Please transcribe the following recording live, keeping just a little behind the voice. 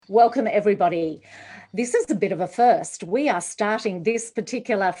Welcome, everybody. This is a bit of a first. We are starting this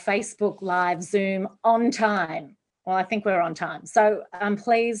particular Facebook Live Zoom on time. Well, I think we're on time. So I'm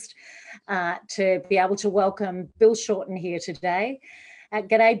pleased to be able to welcome Bill Shorten here today.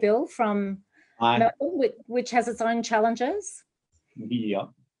 G'day, Bill, from Melbourne, which has its own challenges. Yeah.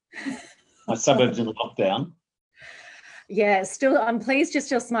 My suburb's in lockdown. Yeah, still, I'm pleased you're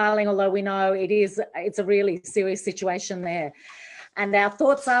still smiling, although we know it's a really serious situation there. And our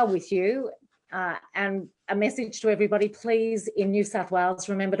thoughts are with you. And a message to everybody, please, in New South Wales,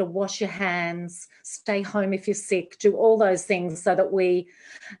 remember to wash your hands, stay home if you're sick, do all those things so that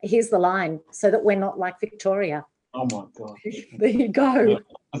here's the line, so that we're not like Victoria. Oh my God. There you go.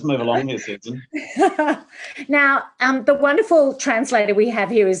 Let's move along here, Susan. Now, the wonderful translator we have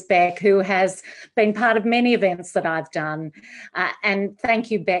here is Beck, who has been part of many events that I've done. And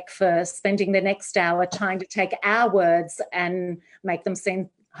thank you, Beck, for spending the next hour trying to take our words and make them seem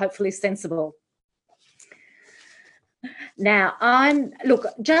hopefully sensible. Now, look,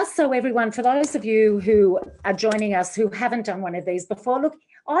 just so everyone, for those of you who are joining us who haven't done one of these before, look,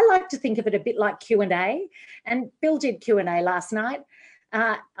 I like to think of it a bit like Q&A, and Bill did Q&A last night.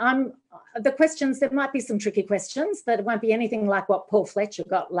 The questions, there might be some tricky questions, but it won't be anything like what Paul Fletcher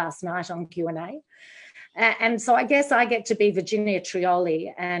got last night on Q&A. And so I guess I get to be Virginia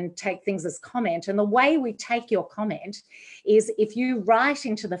Trioli and take things as comment. And the way we take your comment is if you write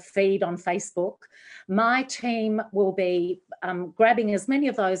into the feed on Facebook, my team will be grabbing as many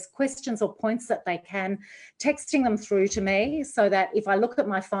of those questions or points that they can, texting them through to me so that if I look at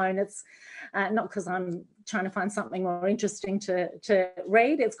my phone, it's not because I'm trying to find something more interesting to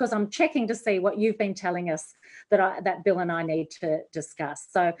read, it's because I'm checking to see what you've been telling us that Bill and I need to discuss.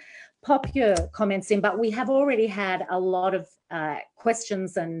 So pop your comments in, but we have already had a lot of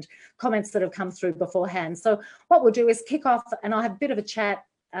questions and comments that have come through beforehand. So what we'll do is kick off and I'll have a bit of a chat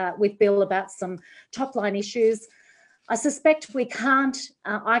with Bill about some top line issues. I suspect I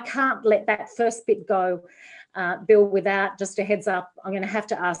can't let that first bit go, Bill, without just a heads up. I'm going to have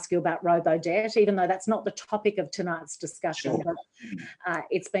to ask you about robo-debt, even though that's not the topic of tonight's discussion, Sure. But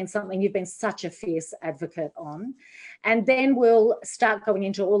it's been something you've been such a fierce advocate on. And then we'll start going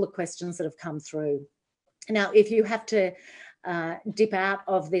into all the questions that have come through. Now, if you have to dip out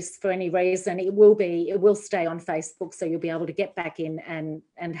of this for any reason, it will stay on Facebook, so you'll be able to get back in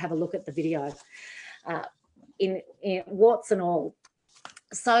and have a look at the video in warts and all.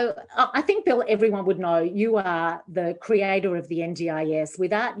 So I think, Bill, everyone would know you are the creator of the NDIS.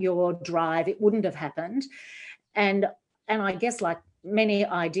 Without your drive, it wouldn't have happened. And I guess like many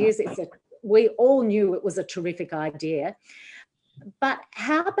ideas, we all knew it was a terrific idea. But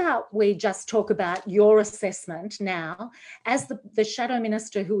how about we just talk about your assessment now as the Shadow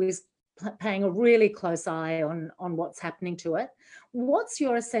Minister who is paying a really close eye on what's happening to it. What's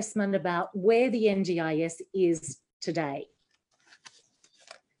your assessment about where the NDIS is today?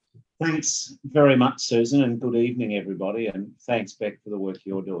 Thanks very much, Susan, and good evening, everybody. And thanks, Beck, for the work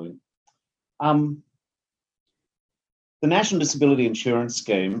you're doing. The National Disability Insurance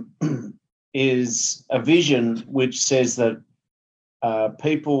Scheme is a vision which says that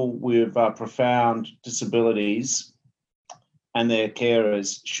people with profound disabilities and their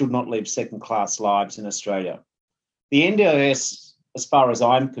carers should not live second-class lives in Australia. The NDIS, as far as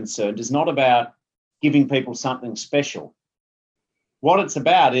I'm concerned, is not about giving people something special. What it's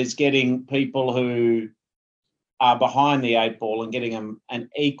about is getting people who are behind the eight ball and getting them an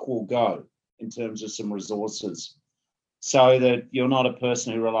equal go in terms of some resources, so that you're not a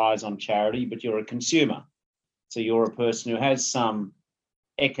person who relies on charity, but you're a consumer. So you're a person who has some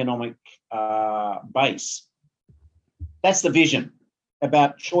economic base. That's the vision,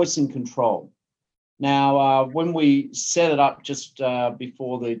 about choice and control. Now, when we set it up just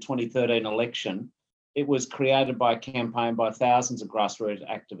before the 2013 election, it was created by a campaign by thousands of grassroots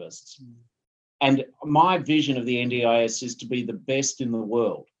activists. And my vision of the NDIS is to be the best in the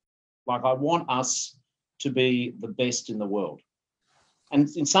world. Like, I want us to be the best in the world. And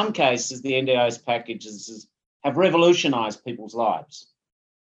in some cases, the NDIS packages have revolutionised people's lives.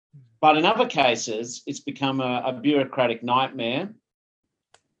 But in other cases, it's become a bureaucratic nightmare.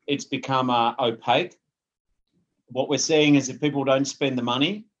 It's become opaque. What we're seeing is if people don't spend the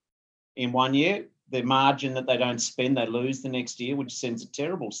money in 1 year, the margin that they don't spend, they lose the next year, which sends a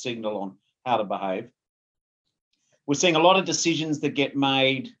terrible signal on how to behave. We're seeing a lot of decisions that get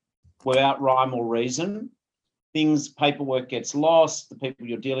made without rhyme or reason. Paperwork gets lost, the people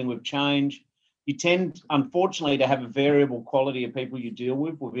you're dealing with change. You tend, unfortunately, to have a variable quality of people you deal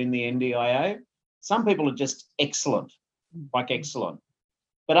with within the NDIA. Some people are just excellent, like excellent.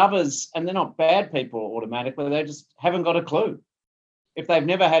 But others, and they're not bad people automatically, they just haven't got a clue. if they've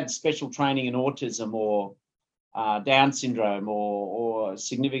never had special training in autism or Down syndrome or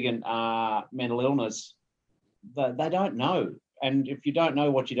significant mental illness, they don't know. And if you don't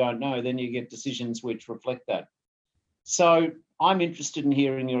know what you don't know, then you get decisions which reflect that. So I'm interested in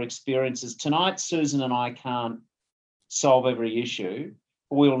hearing your experiences. Tonight, Susan and I can't solve every issue.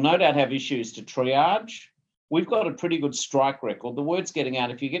 We will no doubt have issues to triage. We've got a pretty good strike record. The word's getting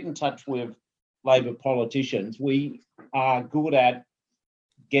out. If you get in touch with Labor politicians, we are good at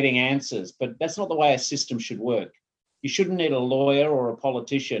getting answers, but that's not the way a system should work. You shouldn't need a lawyer or a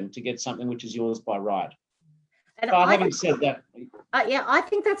politician to get something which is yours by right. And but having said that, I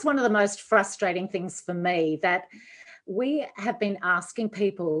think that's one of the most frustrating things for me, that we have been asking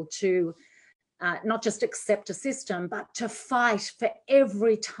people to not just accept a system, but to fight for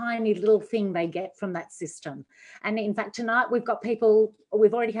every tiny little thing they get from that system. And in fact, tonight we've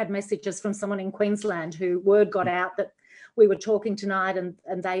already had messages from someone in Queensland who word got out that we were talking tonight,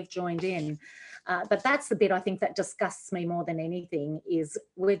 and they've joined in. But that's the bit I think that disgusts me more than anything, is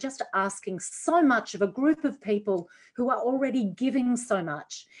we're just asking so much of a group of people who are already giving so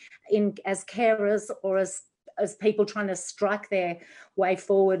much as carers or as people trying to strike their way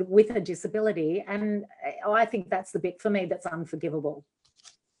forward with a disability. And I think that's the bit for me that's unforgivable.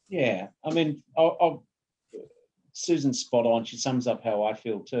 Yeah, I mean, Susan's spot on. She sums up how I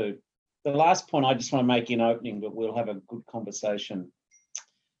feel too. The last point I just want to make in opening, but we'll have a good conversation,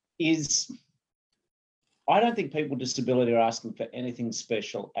 is I don't think people with disability are asking for anything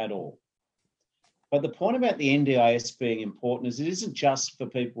special at all. But the point about the NDIS being important is it isn't just for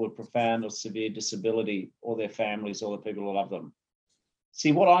people with profound or severe disability or their families or the people who love them.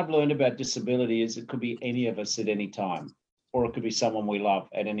 See, what I've learned about disability is it could be any of us at any time, or it could be someone we love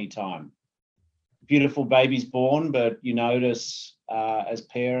at any time. Beautiful baby's born, but you notice as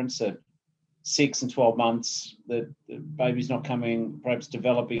parents at 6 and 12 months that the baby's not coming, perhaps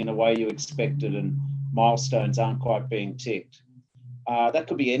developing in a way you expected, and milestones aren't quite being ticked. That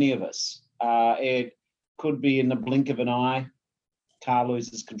could be any of us. It could be in the blink of an eye, car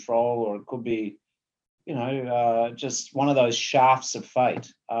loses control, or it could be, just one of those shafts of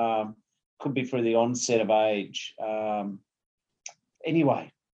fate. Could be through the onset of age.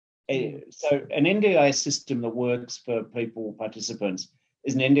 Anyway, so an NDIS system that works for people, participants,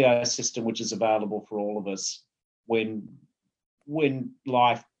 is an NDIS system which is available for all of us when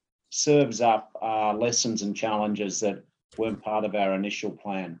life serves up lessons and challenges that weren't part of our initial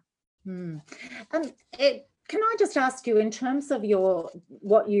plan. Can I just ask you, in terms of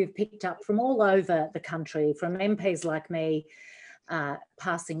what you've picked up from all over the country, from MPs like me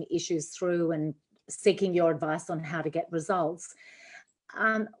passing issues through and seeking your advice on how to get results,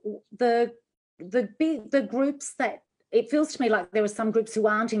 the groups that, it feels to me like there are some groups who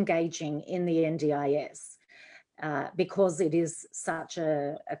aren't engaging in the NDIS because it is such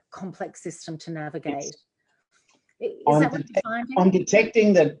a complex system to navigate. Is that what you're finding? I'm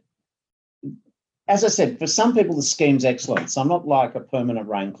detecting that, as I said, for some people the scheme's excellent. So I'm not like a permanent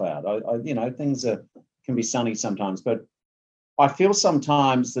rain cloud. Things can be sunny sometimes, but I feel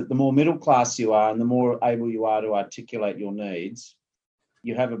sometimes that the more middle class you are and the more able you are to articulate your needs,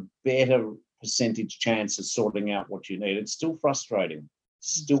 you have a better percentage chance of sorting out what you need. It's still frustrating,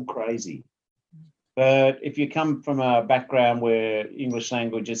 still crazy. But if you come from a background where English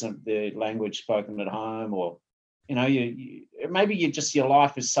language isn't the language spoken at home, or maybe your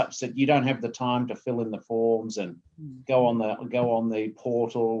life is such that you don't have the time to fill in the forms and go on the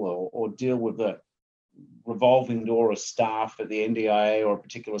portal or deal with the revolving door of staff at the NDIA or a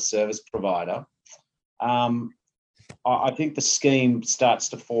particular service provider, I think the scheme starts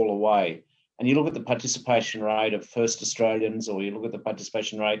to fall away. And you look at the participation rate of First Australians, or you look at the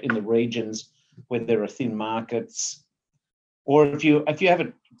participation rate in the regions where there are thin markets, or if you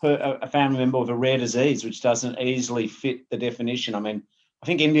have a family member with a rare disease which doesn't easily fit the definition. I mean, I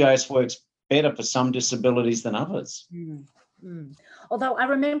think NDIS works better for some disabilities than others. Although I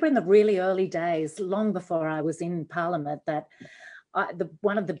remember in the really early days, long before I was in Parliament, that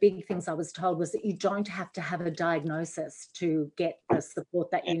one of the big things I was told was that you don't have to have a diagnosis to get the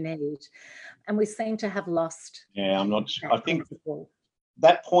support that you need. And we seem to have lost. Yeah, I'm not sure. I think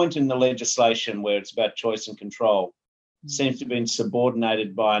that point in the legislation where it's about choice and control seems to have been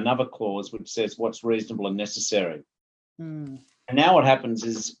subordinated by another clause which says what's reasonable and necessary. And now what happens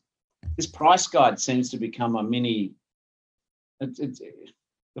is this price guide seems to become a mini.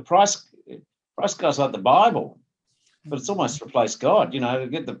 The price guide's like the Bible, but it's almost replaced God.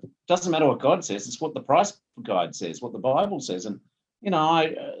 Doesn't matter what God says; it's what the price guide says, what the Bible says. And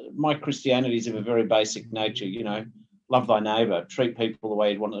my Christianity is of a very basic nature. Love thy neighbour, treat people the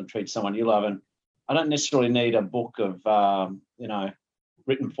way you'd want them to treat someone you love. And I don't necessarily need a book of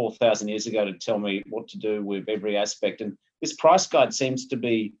written 4,000 years ago to tell me what to do with every aspect. And this price guide seems to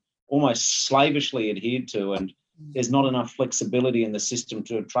be almost slavishly adhered to, and there's not enough flexibility in the system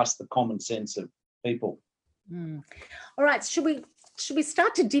to trust the common sense of people. All right, should we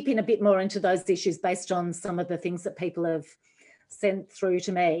start to dip in a bit more into those issues based on some of the things that people have sent through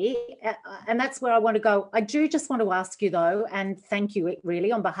to me? And that's where I want to go. I do just want to ask you though, and thank you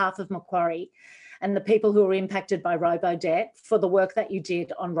really on behalf of Macquarie and the people who are impacted by robo-debt for the work that you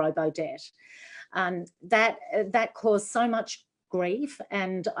did on robo-debt. That caused so much grief,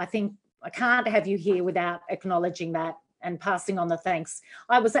 and I think I can't have you here without acknowledging that and passing on the thanks.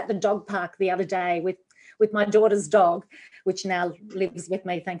 I was at the dog park the other day with my daughter's dog, which now lives with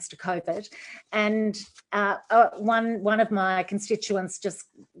me thanks to COVID. And one of my constituents just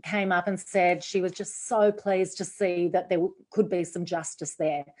came up and said she was just so pleased to see that there could be some justice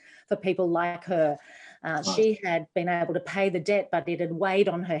there for people like her. She had been able to pay the debt, but it had weighed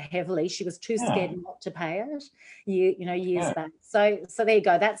on her heavily. She was too scared not to pay it, years back. So there you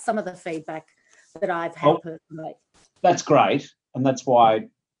go. That's some of the feedback that I've had personally. That's great, and that's why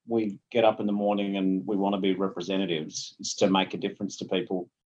we get up in the morning and we want to be representatives, is to make a difference to people.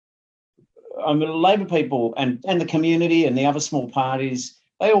 Labor people and the community and the other small parties,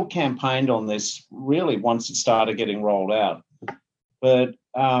 they all campaigned on this really once it started getting rolled out. But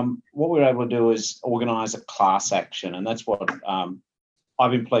what we were able to do is organise a class action, and that's what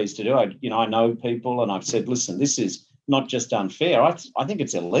I've been pleased to do. I know people, and I've said, listen, this is not just unfair. I think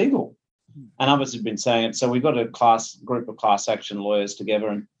it's illegal. And others have been saying it. So we've got a group of class action lawyers together,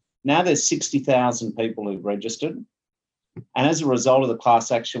 and now there's 60,000 people who've registered. And as a result of the class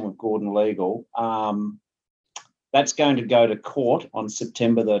action with Gordon Legal, that's going to go to court on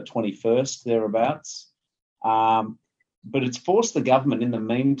September the 21st, thereabouts. But it's forced the government in the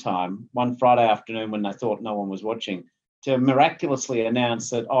meantime, one Friday afternoon when they thought no one was watching, to miraculously announce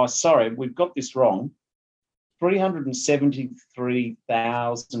that, oh, sorry, we've got this wrong.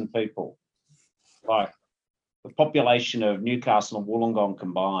 373,000 people, like the population of Newcastle and Wollongong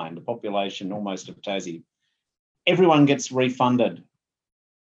combined, the population almost of Tassie, everyone gets refunded.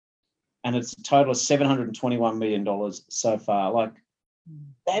 And it's a total of $721 million so far. Like,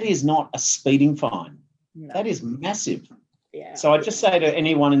 that is not a speeding fine. No. That is massive. Yeah. So I just say to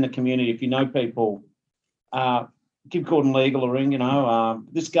anyone in the community, if you know people, give Gordon Legal a ring.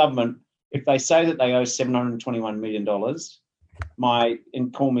 This government, if they say that they owe $721 million,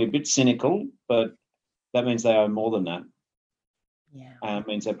 and call me a bit cynical, but that means they owe more than that. Yeah. It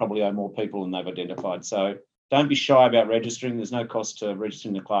means they probably owe more people than they've identified. So don't be shy about registering. There's no cost to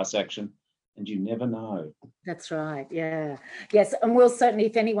registering the class action, and you never know. That's right. Yeah. Yes. And we'll certainly,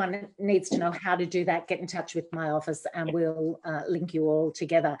 if anyone needs to know how to do that, get in touch with my office and we'll link you all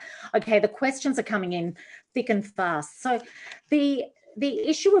together. Okay. The questions are coming in thick and fast. So the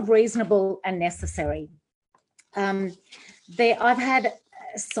issue of reasonable and necessary, I've had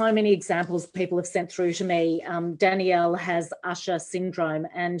so many examples people have sent through to me. Danielle has Usher syndrome,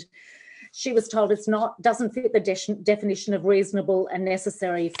 and she was told doesn't fit the definition of reasonable and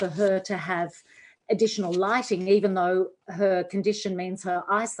necessary for her to have additional lighting, even though her condition means her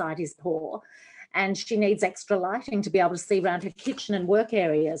eyesight is poor, and she needs extra lighting to be able to see around her kitchen and work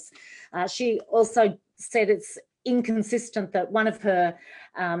areas. She also said it's inconsistent that one of her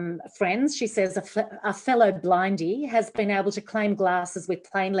friends, she says a fellow blindie, has been able to claim glasses with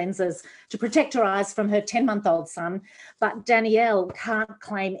plain lenses to protect her eyes from her 10-month-old son, but Danielle can't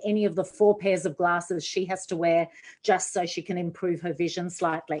claim any of the 4 pairs of glasses she has to wear just so she can improve her vision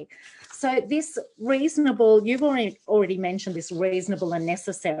slightly. So this reasonable, you've already mentioned this reasonable and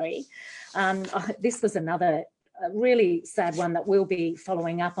necessary. This was another really sad one that we'll be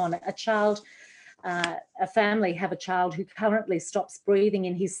following up on. A family have a child who currently stops breathing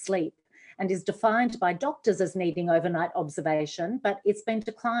in his sleep and is defined by doctors as needing overnight observation, but it's been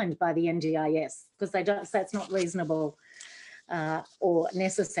declined by the NDIS because they don't say it's not reasonable or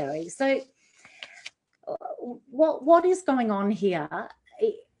necessary. So what is going on here?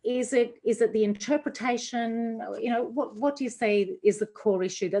 Is it the interpretation? What do you say is the core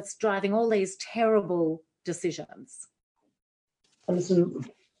issue that's driving all these terrible decisions? Listen,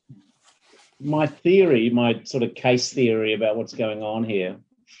 my theory, my sort of case theory about what's going on here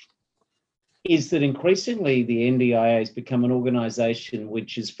is that increasingly the NDIA has become an organisation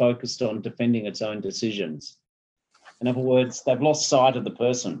which is focused on defending its own decisions. In other words, they've lost sight of the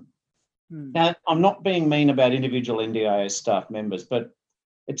person. Now, I'm not being mean about individual NDIA staff members, but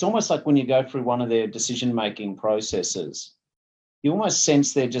it's almost like when you go through one of their decision-making processes, you almost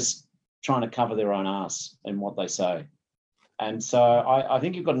sense they're just trying to cover their own arse in what they say. And so I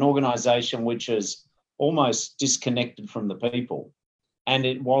think you've got an organisation which is almost disconnected from the people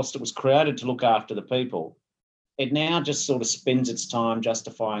And whilst it was created to look after the people, it now just sort of spends its time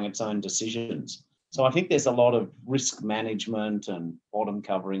justifying its own decisions. So I think there's a lot of risk management and bottom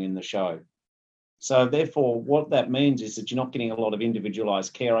covering in the show. So therefore, what that means is that you're not getting a lot of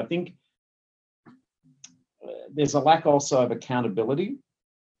individualised care. I think there's a lack also of accountability.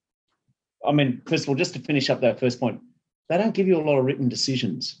 I mean, first of all, just to finish up that first point, they don't give you a lot of written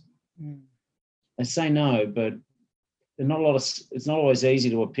decisions. They say no, but there's not a lot of. It's not always easy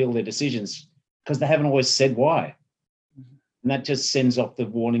to appeal their decisions because they haven't always said why, and that just sends off the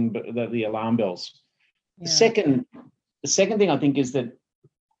warning, the alarm bells. Yeah. The second thing I think is that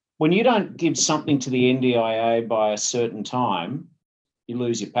when you don't give something to the NDIA by a certain time, you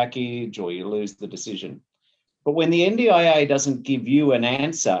lose your package or you lose the decision. But when the NDIA doesn't give you an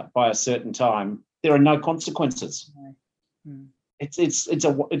answer by a certain time, there are no consequences. It's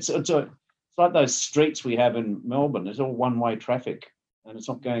like those streets we have in Melbourne. It's all one-way traffic, and it's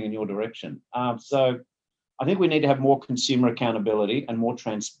not going in your direction. So I think we need to have more consumer accountability and more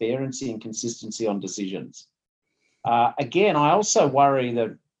transparency and consistency on decisions. Again, I also worry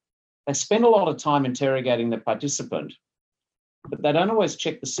that they spend a lot of time interrogating the participant, but they don't always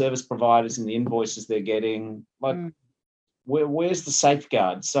check the service providers and the invoices they're getting. Like, where's the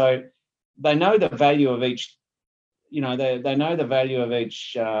safeguard? So they know the value of each, they know the value of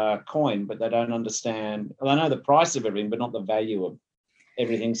each coin, but they don't understand. Well, they know the price of everything, but not the value of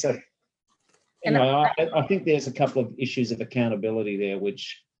everything. So, I think there's a couple of issues of accountability there,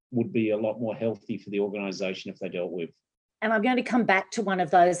 which would be a lot more healthy for the organisation if they dealt with. And I'm going to come back to one of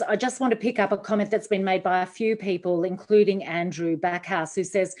those. I just want to pick up a comment that's been made by a few people, including Andrew Backhouse, who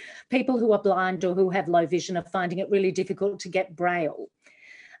says people who are blind or who have low vision are finding it really difficult to get Braille.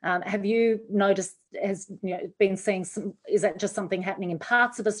 Have you noticed, been seeing is that just something happening in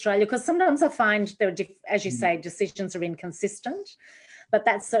parts of Australia? Because sometimes I find there are, as you say, decisions are inconsistent, but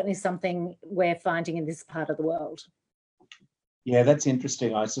that's certainly something we're finding in this part of the world. Yeah, that's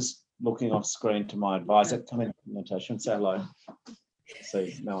interesting. I was just looking off screen to my advisor. Come in, Natasha, and say hello. So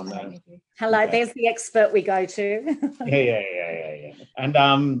no one knows. Hello, okay. There's the expert we go to. Yeah. And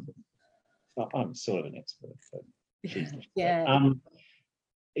I'm sort of an expert. But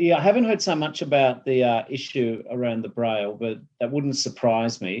yeah, I haven't heard so much about the issue around the Braille, but that wouldn't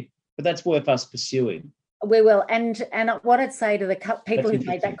surprise me. But that's worth us pursuing. We will. And what I'd say to the people who've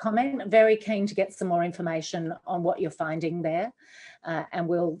made that comment, very keen to get some more information on what you're finding there, and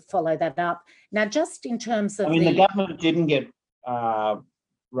we'll follow that up. Now, just in terms of the government didn't get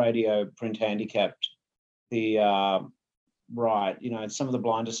radio print handicapped the right. Some of the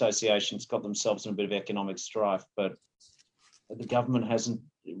blind associations got themselves in a bit of economic strife, but the government hasn't.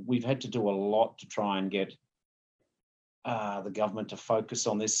 We've had to do a lot to try and get the government to focus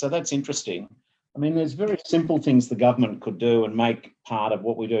on this. So that's interesting. I mean, there's very simple things the government could do and make part of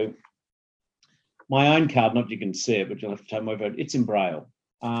what we do. My own card, not you can see it, but you'll have to take my vote. It's in Braille.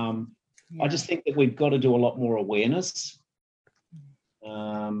 I just think that we've got to do a lot more awareness.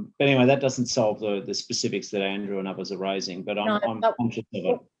 But anyway, that doesn't solve the specifics that Andrew and others are raising, but I'm conscious of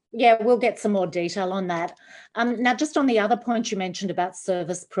it. Yeah, we'll get some more detail on that. Now, just on the other point you mentioned about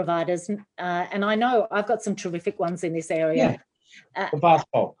service providers, and I know I've got some terrific ones in this area. Yeah, the vast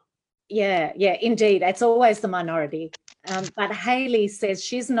bulk. Yeah, indeed. It's always the minority. But Hayley says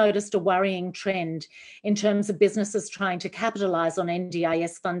she's noticed a worrying trend in terms of businesses trying to capitalise on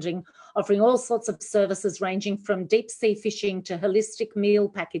NDIS funding, offering all sorts of services ranging from deep sea fishing to holistic meal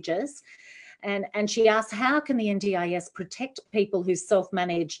packages. And she asked, how can the NDIS protect people who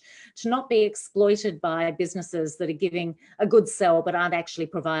self-manage to not be exploited by businesses that are giving a good sell but aren't actually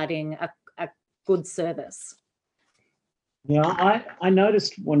providing a good service? Yeah, I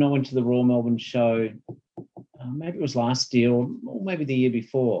noticed when I went to the Royal Melbourne show, maybe it was last year or maybe the year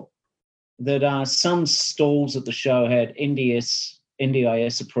before, that some stalls at the show had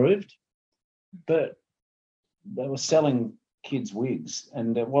NDIS approved, but they were selling kids' wigs,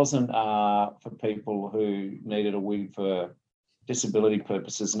 and it wasn't for people who needed a wig for disability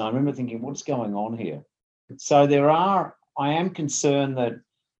purposes. And I remember thinking, what's going on here? So I am concerned that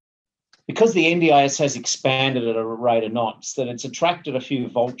because the NDIS has expanded at a rate of knots, that it's attracted a few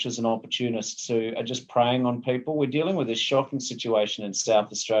vultures and opportunists who are just preying on people. We're dealing with this shocking situation in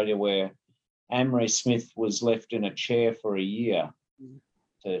South Australia where Anne-Marie Smith was left in a chair for a year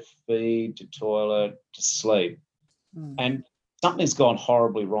to feed, to toilet, to sleep. And something's gone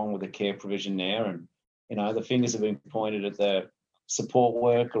horribly wrong with the care provision there. And, the fingers have been pointed at the support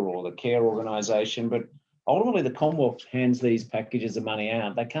worker or the care organisation. But ultimately, the Commonwealth hands these packages of money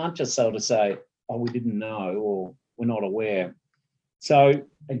out. They can't just sort of say, oh, we didn't know or we're not aware. So,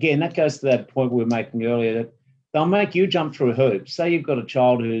 again, that goes to that point we were making earlier, that they'll make you jump through hoops. Say you've got a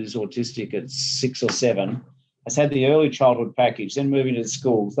child who's autistic at 6 or 7, has had the early childhood package, then moving to the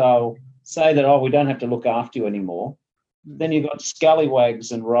schools, they'll say that, oh, we don't have to look after you anymore. Then you've got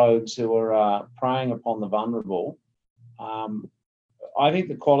scallywags and rogues who are preying upon the vulnerable. I think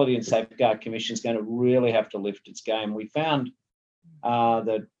the Quality and Safeguard Commission is going to really have to lift its game. We found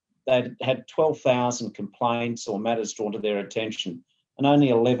that they'd had 12,000 complaints or matters drawn to their attention, and only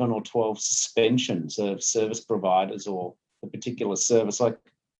 11 or 12 suspensions of service providers or the particular service. Like,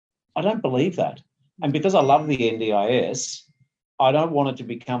 I don't believe that. And because I love the NDIS, I don't want it to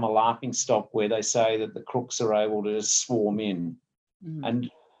become a laughing stock where they say that the crooks are able to just swarm in. And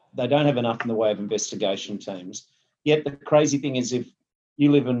they don't have enough in the way of investigation teams. Yet the crazy thing is, if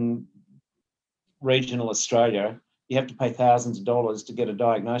you live in regional Australia, you have to pay thousands of dollars to get a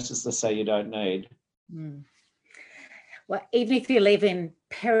diagnosis they say you don't need. Well, even if you live in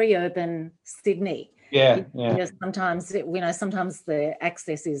peri-urban Sydney, sometimes the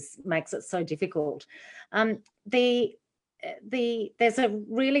access makes it so difficult. There's a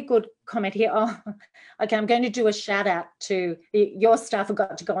really good comment here. Oh, okay, I'm going to do a shout out to your staff who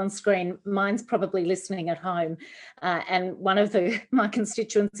got to go on screen. Mine's probably listening at home. And one of my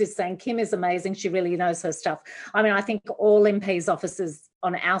constituents is saying, Kim is amazing. She really knows her stuff. I mean, I think all MPs' offices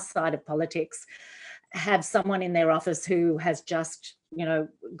on our side of politics have someone in their office who has just,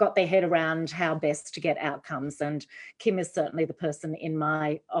 got their head around how best to get outcomes. And Kim is certainly the person in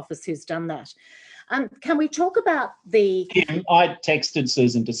my office who's done that. Can we talk about the... Kim, I texted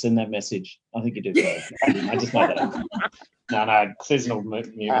Susan to send that message. I think you did. I just know that. No, Susan will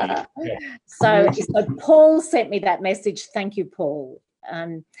mute me. So Paul sent me that message. Thank you, Paul.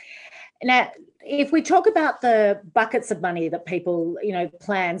 Now, if we talk about the buckets of money that people,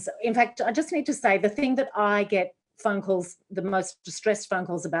 plans, in fact, I just need to say the thing that I get phone calls, the most distressed phone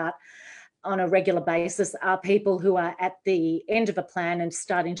calls about on a regular basis are people who are at the end of a plan and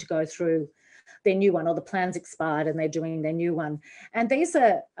starting to go through their new one, or the plan's expired and they're doing their new one. And these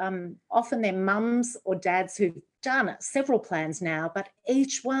are often their mums or dads who've done several plans now, but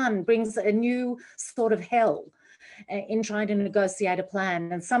each one brings a new sort of hell in trying to negotiate a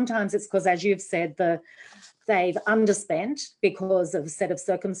plan. And sometimes it's because, as you've said, they've underspent because of a set of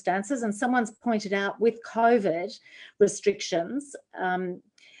circumstances. And someone's pointed out with COVID restrictions,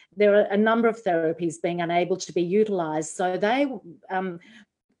 there are a number of therapies being unable to be utilised. So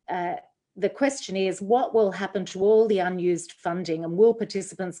the question is, what will happen to all the unused funding, and will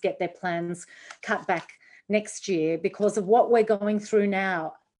participants get their plans cut back next year because of what we're going through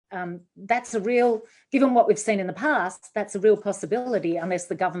now? That's a real, given what we've seen in the past, that's a real possibility unless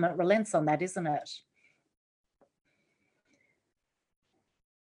the government relents on that, isn't it?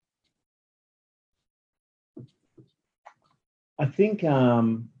 I think,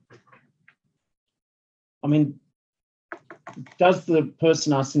 does the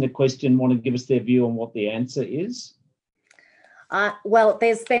person asking the question want to give us their view on what the answer is? Well,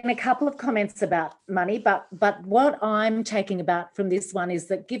 there's been a couple of comments about money, but what I'm taking about from this one is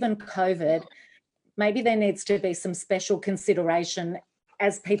that given COVID, maybe there needs to be some special consideration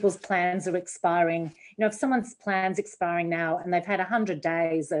as people's plans are expiring. If someone's plan's expiring now and they've had 100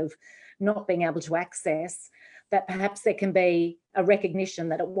 days of not being able to access, that perhaps there can be a recognition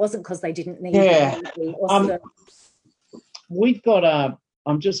that it wasn't because they didn't need it. We've got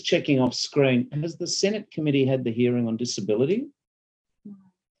I'm just checking off screen. Has the Senate committee had the hearing on disability?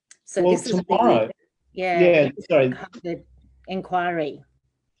 So this is tomorrow. The inquiry.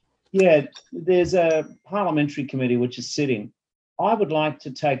 Yeah, there's a parliamentary committee which is sitting. I would like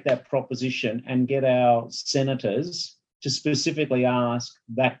to take that proposition and get our senators to specifically ask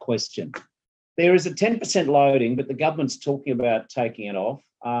that question. There is a 10% loading, but the government's talking about taking it off.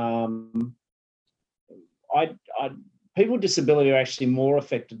 People with disability are actually more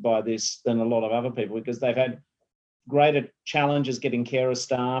affected by this than a lot of other people because they've had greater challenges getting carer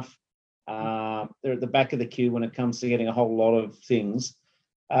staff. They're at the back of the queue when it comes to getting a whole lot of things.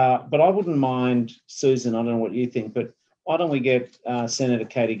 But I wouldn't mind, Susan, I don't know what you think, but why don't we get Senator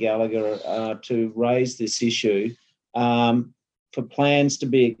Katie Gallagher to raise this issue for plans to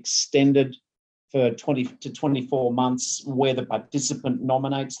be extended for 20 to 24 months where the participant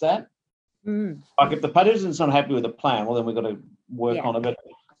nominates that. Like if the participant's not happy with the plan, well, then we've got to work on it. But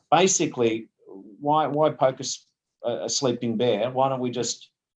basically, why poke a sleeping bear? Why don't we just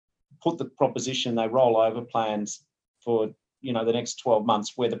put the proposition they roll over plans for the next 12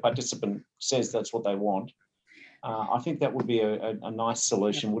 months where the participant says that's what they want? I think that would be a nice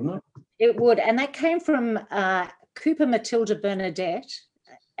solution, wouldn't it? It would, and that came from Cooper Matilda Bernadette.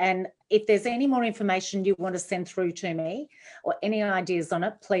 And if there's any more information you want to send through to me or any ideas on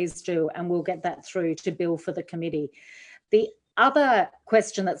it, please do, and we'll get that through to Bill for the committee. The other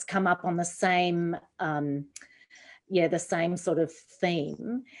question that's come up on the same, the same sort of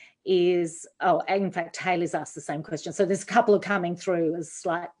theme is, in fact, Haley's asked the same question. So there's a couple of coming through as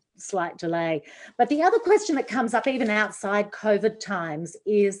slight delay. But the other question that comes up even outside COVID times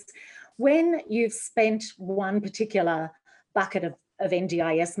is, when you've spent one particular bucket of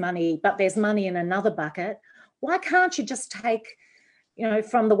NDIS money, but there's money in another bucket, why can't you just take,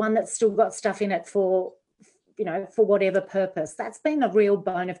 from the one that's still got stuff in it for whatever purpose? That's been a real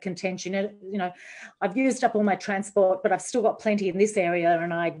bone of contention. I've used up all my transport, but I've still got plenty in this area,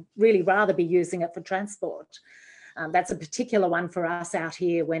 and I'd really rather be using it for transport. That's a particular one for us out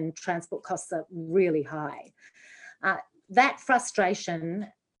here when transport costs are really high. That frustration,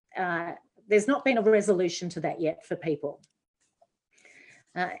 there's not been a resolution to that yet for people.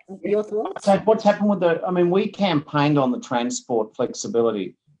 Your thoughts? So what's happened with we campaigned on the transport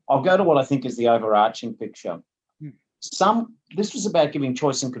flexibility. I'll go to what I think is the overarching picture. This was about giving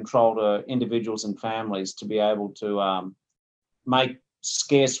choice and control to individuals and families to be able to make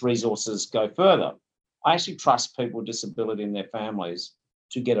scarce resources go further. I actually trust people with disability and their families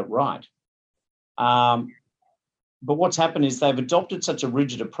to get it right. But what's happened is they've adopted such a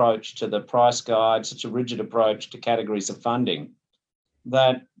rigid approach to the price guide, such a rigid approach to categories of funding,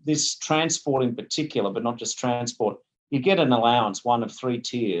 that this transport in particular, but not just transport, you get an allowance, one of 3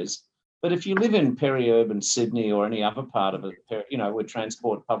 tiers. But if you live in peri-urban Sydney or any other part of it, where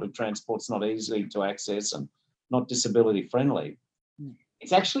public transport's not easy to access and not disability friendly,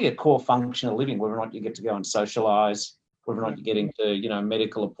 it's actually a core function of living, whether or not you get to go and socialise, whether or not you're getting to,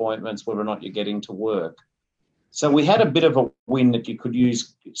 medical appointments, whether or not you're getting to work. So we had a bit of a win that you could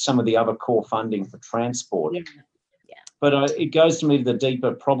use some of the other core funding for transport. Yeah. But it goes to me to the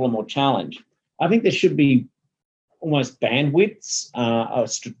deeper problem or challenge. I think there should be almost bandwidths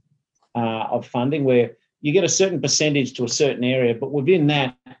of funding where you get a certain percentage to a certain area, but within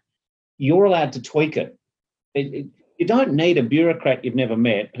that, you're allowed to tweak it. You don't need a bureaucrat you've never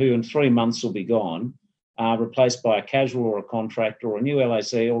met who in 3 months will be gone, replaced by a casual or a contractor or a new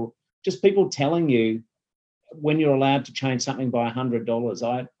LAC, or just people telling you when you're allowed to change something by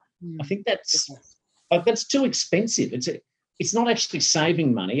 $100. I think that's too expensive. It's not actually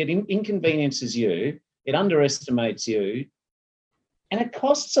saving money. It inconveniences you. It underestimates you, and it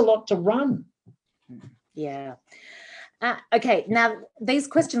costs a lot to run. Yeah. Okay, now these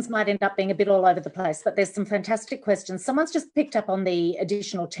questions might end up being a bit all over the place, but there's some fantastic questions. Someone's just picked up on the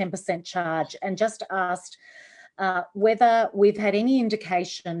additional 10% charge and just asked whether we've had any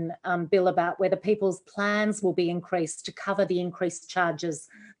indication, Bill, about whether people's plans will be increased to cover the increased charges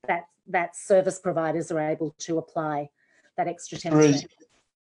that service providers are able to apply, that extra 10%.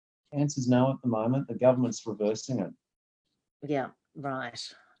 The answer's no at the moment. The government's reversing it. Yeah, right.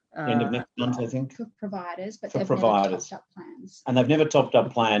 End of next month, I think. For providers, but they've never topped up plans. And they've never topped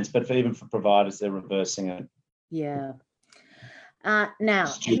up plans, but even for providers, they're reversing it. Yeah.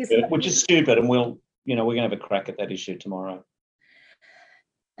 Now, which is stupid, and we're going to have a crack at that issue tomorrow.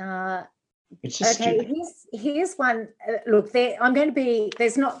 It's just okay. stupid. Here's one. Look, they're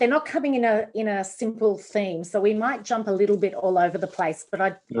not coming in a simple theme, so we might jump a little bit all over the place. But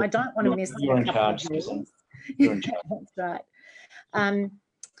I don't want to miss. You're in charge, Susan. You're in charge. That's right.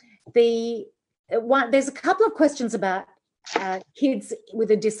 There's a couple of questions about kids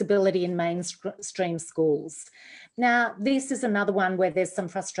with a disability in mainstream schools. Now, this is another one where there's some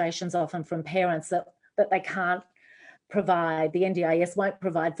frustrations often from parents that they can't provide, the NDIS won't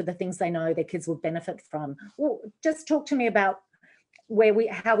provide for the things they know their kids will benefit from. Well, just talk to me about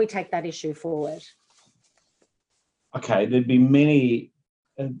how we take that issue forward. Okay, there'd be many,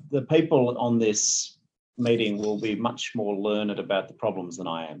 the people on this meeting will be much more learned about the problems than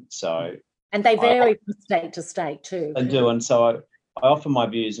I am. So, and they vary from state to state too. They do, and so I offer my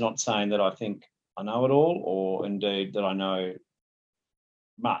views, not saying that I think I know it all or indeed that I know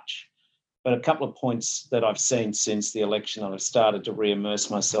much, but a couple of points that I've seen since the election, I've started to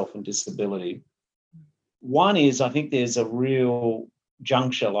re-immerse myself in disability. One is I think there's a real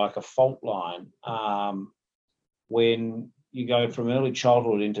juncture, like a fault line, when you go from early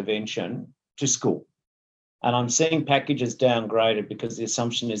childhood intervention to school. And I'm seeing packages downgraded because the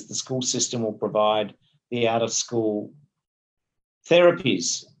assumption is the school system will provide the out-of-school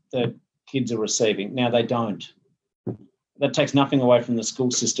therapies that kids are receiving. Now, they don't. That takes nothing away from the school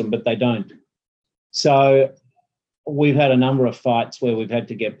system, but they don't. So we've had a number of fights where we've had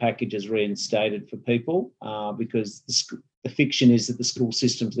to get packages reinstated for people because the fiction is that the school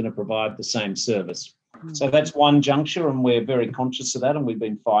system's going to provide the same service. So that's one juncture, and we're very conscious of that, and we've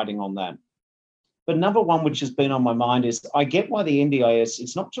been fighting on that. But number one, which has been on my mind, is I get why the NDIS,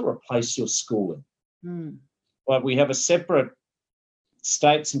 it's not to replace your schooling. But we have a separate,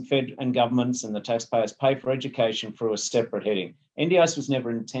 states and fed and governments and the taxpayers pay for education through a separate heading. NDIS was never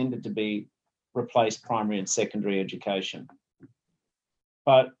intended to be replace primary and secondary education.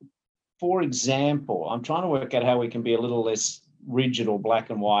 But for example, I'm trying to work out how we can be a little less rigid or black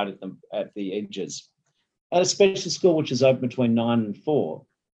and white at the edges. At a special school which is open between 9 and 4,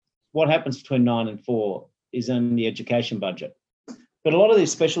 what happens between 9 and 4 is in the education budget. But a lot of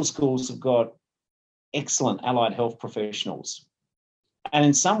these special schools have got excellent allied health professionals. And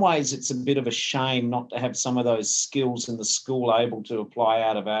in some ways, it's a bit of a shame not to have some of those skills in the school able to apply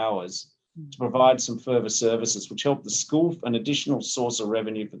out of hours to provide some further services which help the school, an additional source of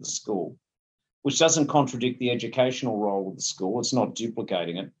revenue for the school, which doesn't contradict the educational role of the school. It's not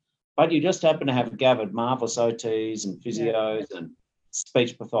duplicating it. But you just happen to have gathered marvellous OTs and physios and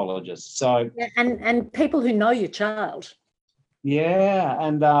speech pathologists. So and people who know your child. Yeah,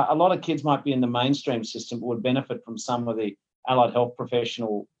 and a lot of kids might be in the mainstream system but would benefit from some of the allied health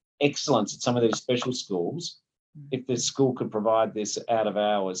professional excellence at some of these special schools if the school could provide this out of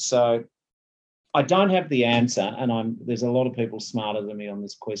hours. So I don't have the answer, and there's a lot of people smarter than me on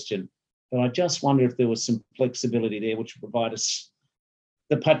this question, but I just wonder if there was some flexibility there which would provide us.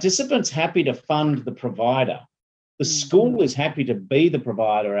 The participant's happy to fund the provider. The school is happy to be the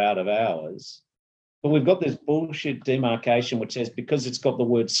provider out of hours. But we've got this bullshit demarcation which says because it's got the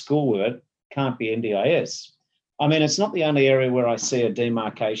word school with it, can't be NDIS. I mean, it's not the only area where I see a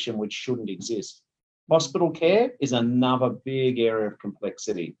demarcation which shouldn't exist. Hospital care is another big area of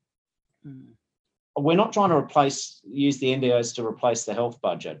complexity. We're not trying to use the NDIS to replace the health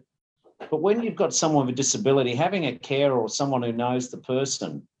budget. But when you've got someone with a disability, having a carer or someone who knows the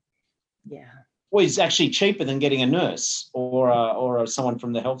person is actually cheaper than getting a nurse or someone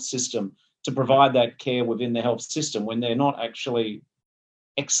from the health system to provide that care within the health system when they're not actually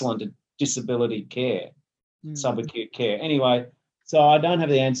excellent at disability care, subacute care. Anyway, so I don't have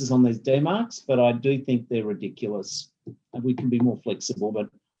the answers on these demarcs, but I do think they're ridiculous and we can be more flexible, but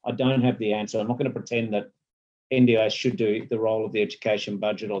I don't have the answer. I'm not going to pretend that NDIS should do the role of the education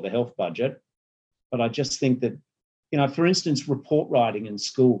budget or the health budget, but I just think that, for instance, report writing in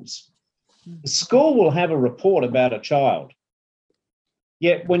schools. The school will have a report about a child.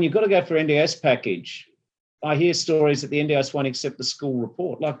 Yet when you've got to go for NDIS package, I hear stories that the NDIS won't accept the school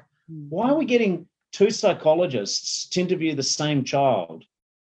report. Like, why are we getting 2 psychologists to interview the same child?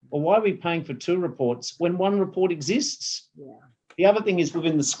 Or why are we paying for 2 reports when 1 report exists? The other thing is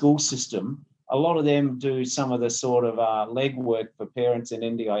within the school system, a lot of them do some of the sort of legwork for parents in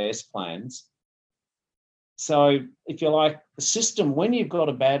NDIS plans. So if you like, the system, when you've got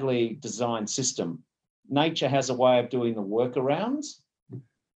a badly designed system, nature has a way of doing the workarounds.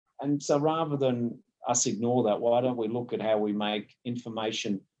 And so rather than us ignore that, why don't we look at how we make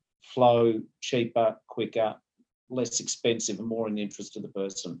information flow cheaper, quicker, less expensive, and more in the interest of the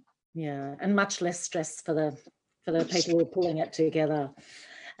person? Yeah, and much less stress for the people who are pulling it together.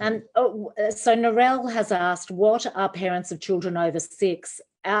 And so Narelle has asked, what are parents of children over 6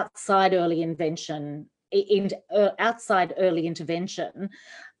 outside early intervention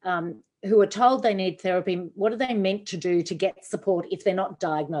who are told they need therapy? What are they meant to do to get support if they're not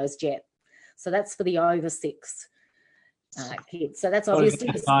diagnosed yet? So that's for the over 6 kids. So that's obviously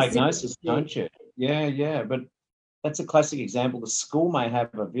a diagnosis, don't you? Yeah. But that's a classic example. The school may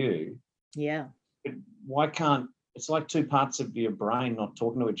have a view. Yeah. But why can't? It's like 2 parts of your brain not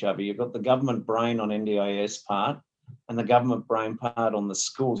talking to each other. You've got the government brain on NDIS part and the government brain part on the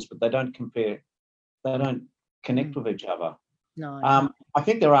schools, but they don't compare. They don't connect with each other. No. I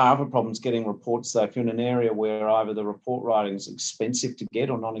think there are other problems getting reports, though. If you're in an area where either the report writing is expensive to get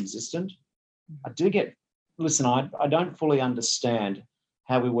or non-existent, I don't fully understand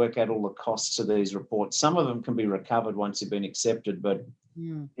how we work out all the costs of these reports. Some of them can be recovered once they've been accepted, but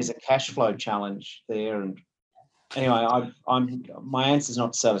there's a cash flow challenge there. And anyway, my answer's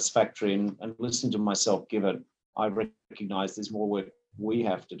not satisfactory, and listening to myself give it, I recognise there's more work we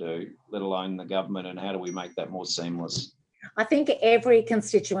have to do, let alone the government, and how do we make that more seamless? I think every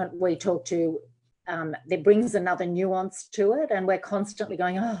constituent we talk to, there brings another nuance to it, and we're constantly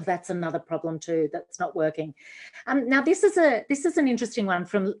going, oh, that's another problem too, that's not working. Now, this is an interesting one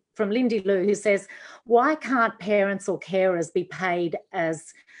from Lindy Lou, who says, why can't parents or carers be paid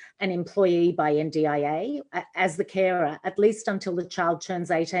as an employee by NDIA as the carer, at least until the child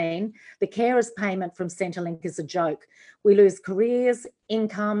turns 18? The carer's payment from Centrelink is a joke. We lose careers,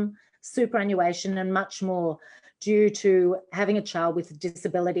 income, superannuation, and much more. due to having a child with a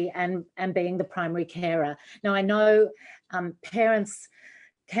disability and being the primary carer. Now, I know parents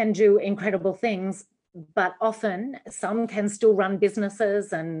can do incredible things, but often some can still run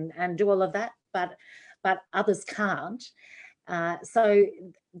businesses and do all of that, but others can't. So,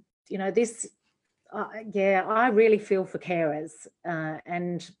 you know, this, yeah, I really feel for carers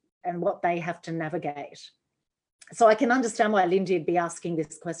and what they have to navigate. So I can understand why Lindy would be asking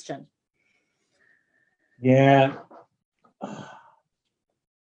this question. Yeah.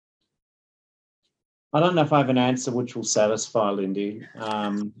 I don't know if I have an answer which will satisfy Lindy.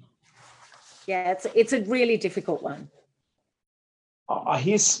 Yeah, it's a really difficult one. I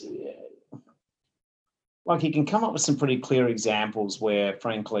hear, like, you can come up with some pretty clear examples where,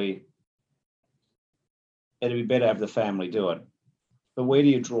 frankly, it'd be better to have the family do it. But where do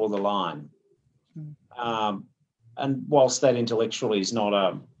you draw the line? And whilst that intellectually is not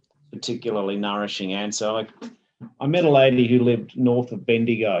a particularly nourishing answer, like, I met a lady who lived north of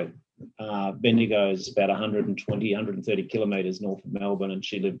Bendigo. Bendigo is about 120, 130 kilometres north of Melbourne, and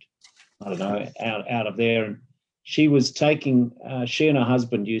she lived, I don't know, out of there. And she was taking, she and her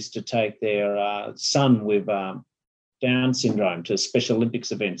husband used to take their son with Down syndrome to Special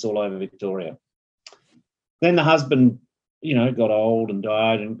Olympics events all over Victoria. Then the husband, you know, got old and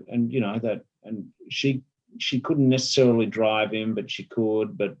died, and you know that, and she couldn't necessarily drive him, but she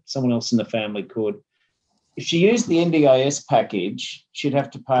could, but someone else in the family could. If she used the NDIS package, she'd have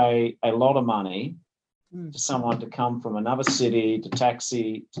to pay a lot of money to someone to come from another city to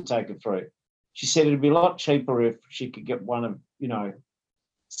taxi to take her through. She said it'd be a lot cheaper if she could get one of, you know,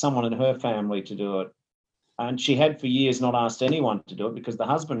 someone in her family to do it. And she had for years not asked anyone to do it because the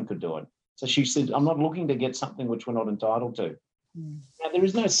husband could do it. So she said, I'm not looking to get something which we're not entitled to. Now, there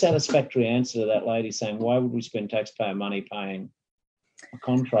is no satisfactory answer to that lady saying, why would we spend taxpayer money paying a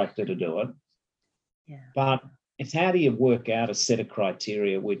contractor to do it? Yeah. But it's how do you work out a set of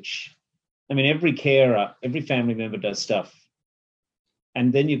criteria which, I mean, every carer, every family member does stuff.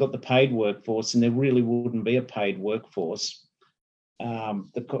 And then you've got the paid workforce, and there really wouldn't be a paid workforce.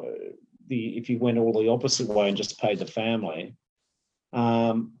 If you went all the opposite way and just paid the family.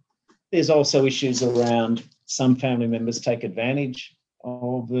 There's also issues around some family members take advantage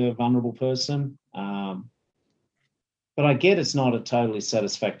of the vulnerable person. But I get it's not a totally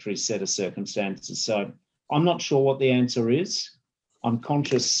satisfactory set of circumstances. So I'm not sure what the answer is. I'm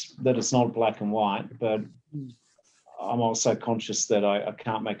conscious that it's not black and white, but I'm also conscious that I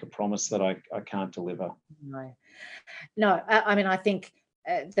can't make a promise that I can't deliver. No, I mean, I think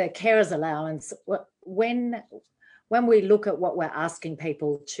the carers allowance, when we look at what we're asking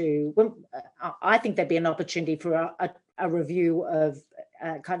people to, I think there'd be an opportunity for a review of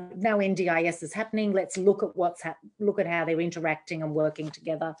kind of, now NDIS is happening, let's look at look at how they're interacting and working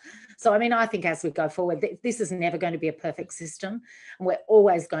together. So, I mean, I think as we go forward, this is never going to be a perfect system, and we're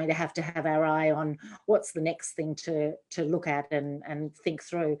always going to have our eye on what's the next thing to look at and think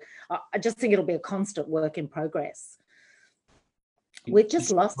through. I just think it'll be a constant work in progress. We've just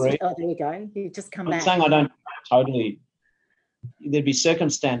lost it. Oh, there we go. You just come back. I'm saying I don't totally. There'd be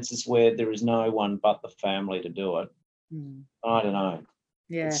circumstances where there is no one but the family to do it. I don't know.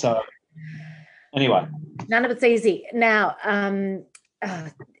 Yeah. So anyway. None of it's easy. Now,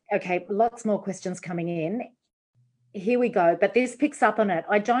 okay, lots more questions coming in. Here we go. But this picks up on it.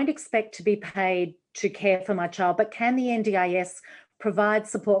 I don't expect to be paid to care for my child, but can the NDIS provide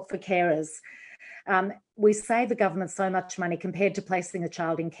support for carers? We save the government so much money compared to placing a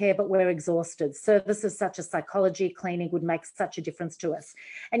child in care, but we're exhausted. Services such as psychology, cleaning would make such a difference to us.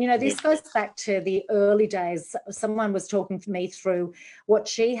 And, you know, this goes back to the early days. Someone was talking to me through what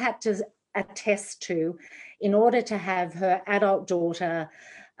she had to attest to in order to have her adult daughter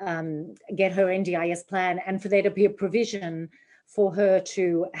get her NDIS plan and for there to be a provision for her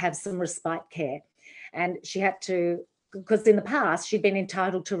to have some respite care. And she had to, because in the past she'd been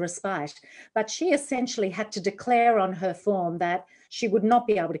entitled to respite, but she essentially had to declare on her form that she would not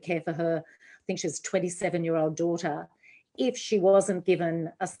be able to care for her, I think she was 27-year-old daughter, if she wasn't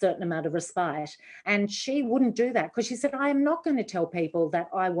given a certain amount of respite. And she wouldn't do that because she said, I am not going to tell people that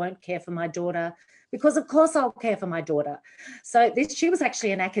I won't care for my daughter because of course I'll care for my daughter. So she was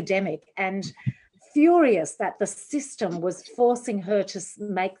actually an academic and furious that the system was forcing her to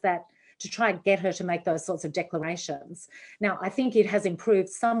make that, to try and get her to make those sorts of declarations. Now, I think it has improved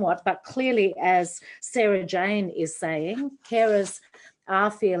somewhat, but clearly, as Sarah Jane is saying, carers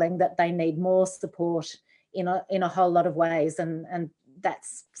are feeling that they need more support in a whole lot of ways, and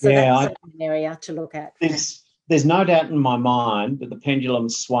that's an area to look at. There's no doubt in my mind that the pendulum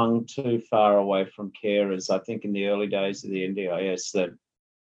swung too far away from carers. I think in the early days of the NDIS that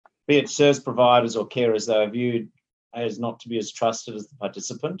be it service providers or carers, they are viewed as not to be as trusted as the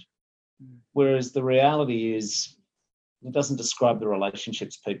participant. Whereas the reality is, it doesn't describe the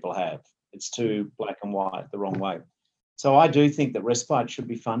relationships people have. It's too black and white, the wrong way. So I do think that respite should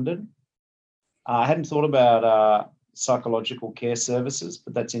be funded. I hadn't thought about psychological care services,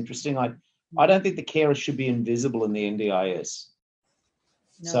 but that's interesting. I don't think the carers should be invisible in the NDIS.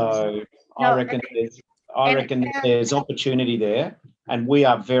 No. So I reckon there's opportunity there, and we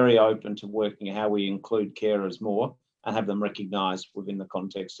are very open to working how we include carers more and have them recognised within the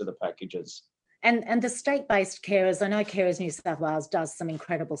context of the packages. And the state-based carers, I know Carers New South Wales does some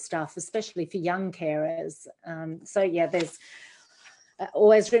incredible stuff, especially for young carers. So yeah, there's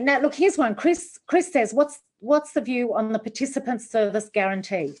always. Now look, here's one. Chris says, what's the view on the participant service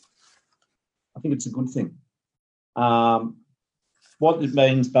guarantee? I think it's a good thing. What it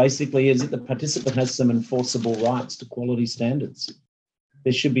means basically is that the participant has some enforceable rights to quality standards.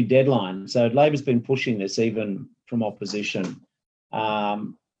 There should be deadlines. So Labor's been pushing this even from opposition.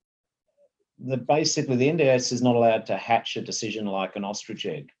 Basically the NDIS is not allowed to hatch a decision like an ostrich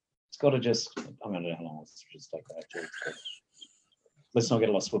egg. It's got to just, I don't know how long ostriches take to hatch eggs, but let's not get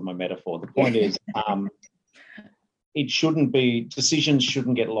lost with my metaphor. The point is, decisions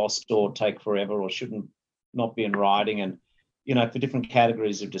shouldn't get lost or take forever or shouldn't not be in writing. And, you know, for different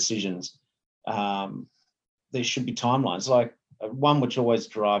categories of decisions, there should be timelines. Like one which always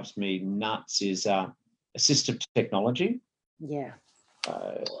drives me nuts is assistive technology. Yeah.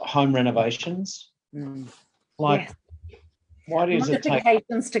 Home renovations. Like, why does it take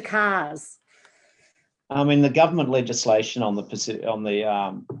modifications to cars? I mean, the government legislation on the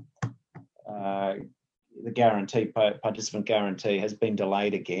guarantee, participant guarantee, has been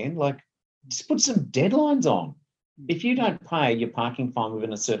delayed again. Like, just put some deadlines on. If you don't pay your parking fine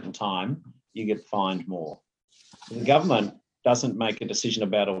within a certain time, you get fined more. If the government doesn't make a decision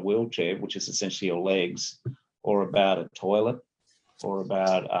about a wheelchair, which is essentially your legs, or about a toilet, or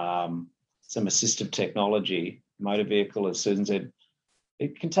about some assistive technology, motor vehicle, as Susan said,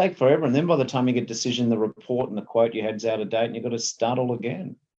 it can take forever. And then by the time you get a decision, the report and the quote you had's out of date and you've got to start all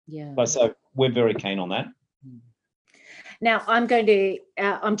again. Yeah. But so we're very keen on that. Now, I'm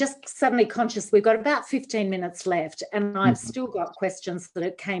just suddenly conscious we've got about 15 minutes left, and I've still got questions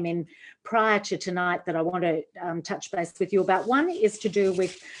that came in prior to tonight that I want to touch base with you about. One is to do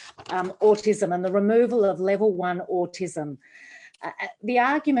with autism and the removal of level 1 autism. The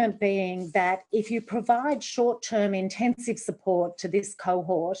argument being that if you provide short-term intensive support to this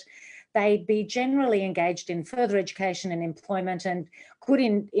cohort, they'd be generally engaged in further education and employment and could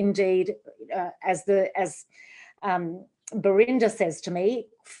indeed, as Belinda says to me,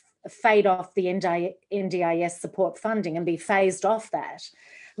 fade off the NDIS support funding and be phased off that,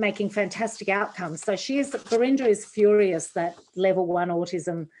 making fantastic outcomes. So Belinda is furious that level 1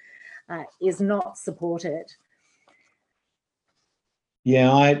 autism is not supported.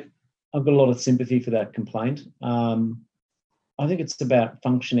 Yeah, I've got a lot of sympathy for that complaint. I think it's about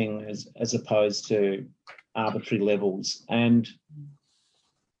functioning as opposed to arbitrary levels. And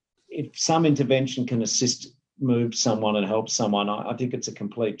if some intervention can move someone and help someone, I think it's a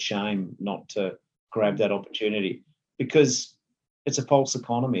complete shame not to grab that opportunity, because it's a false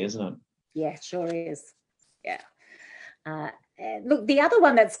economy, isn't it? Yeah, it sure is. Yeah. Look, the other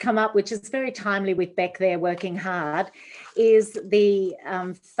one that's come up, which is very timely with Beck there working hard, is the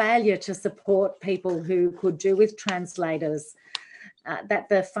failure to support people who could do with translators, that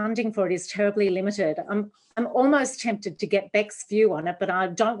the funding for it is terribly limited. I'm almost tempted to get Beck's view on it, but I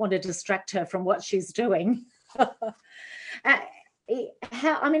don't want to distract her from what she's doing. Are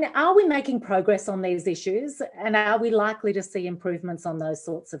we making progress on these issues, and are we likely to see improvements on those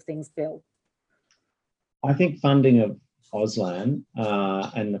sorts of things, Bill? I think funding of Auslan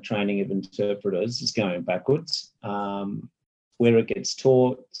and the training of interpreters is going backwards. Where it gets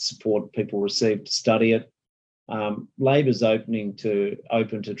taught, support people receive to study it. Labor's open to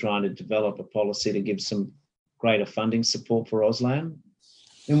trying to develop a policy to give some greater funding support for Auslan.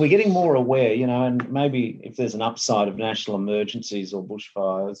 And we're getting more aware, and maybe if there's an upside of national emergencies or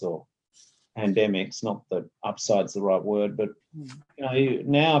bushfires or pandemics, not that upside's the right word, but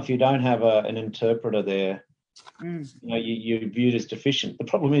now if you don't have an interpreter there, you're viewed as deficient. The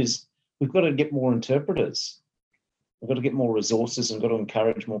problem is we've got to get more interpreters. We've got to get more resources and got to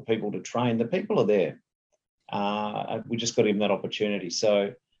encourage more people to train. The people are there. We just got to give them that opportunity.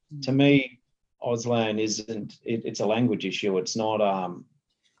 So to me, Auslan it's a language issue. It's not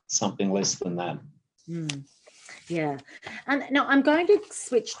something less than that. Yeah. And now I'm going to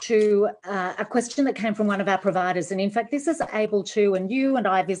switch to a question that came from one of our providers. And in fact, this is Able To, and you and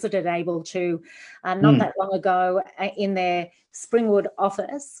I visited Able To not that long ago in their Springwood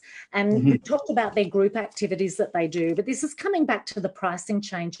office. And we talked about their group activities that they do. But this is coming back to the pricing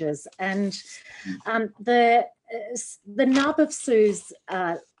changes. And the nub of Sue's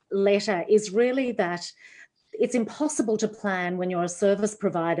letter is really that it's impossible to plan when you're a service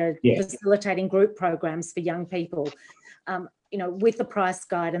provider facilitating group programs for young people, with the price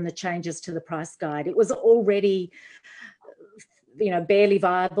guide and the changes to the price guide. It was already, barely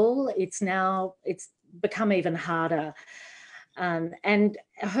viable. It's become even harder. And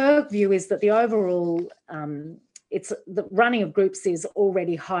her view is that the overall, the running of groups is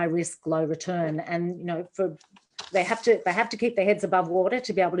already high risk, low return. And, they have to keep their heads above water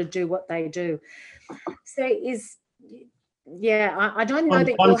to be able to do what they do. So I don't know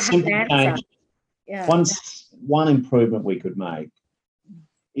that you'll have an answer. Yeah. One improvement we could make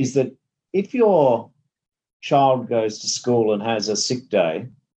is that if your child goes to school and has a sick day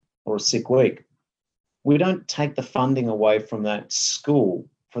or a sick week, we don't take the funding away from that school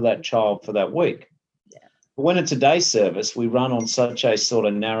for that child for that week. Yeah. But when it's a day service, we run on such a sort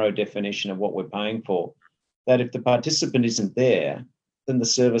of narrow definition of what we're paying for that if the participant isn't there, then the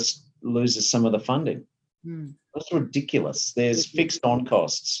service loses some of the funding. That's ridiculous. There's fixed on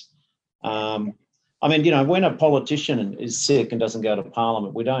costs. When a politician is sick and doesn't go to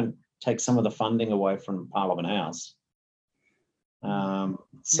Parliament, we don't take some of the funding away from Parliament House. I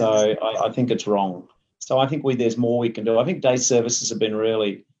think it's wrong. So I think there's more we can do. I think day services have been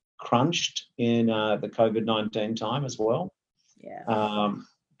really crunched in the COVID-19 time as well. Yeah.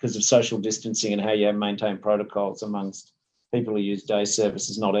 Because of social distancing and how you maintain protocols amongst people who use day service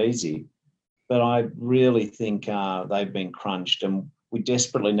is not easy. But I really think they've been crunched, and we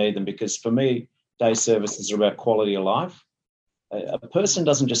desperately need them, because for me, day services are about quality of life. A person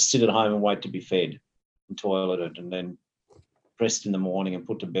doesn't just sit at home and wait to be fed and toileted and then dressed in the morning and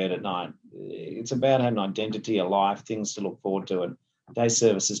put to bed at night. It's about having identity, a life, things to look forward to, and day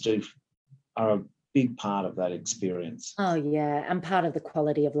services are a big part of that experience. Oh, yeah, and part of the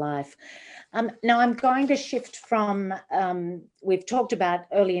quality of life. Now, I'm going to shift from, we've talked about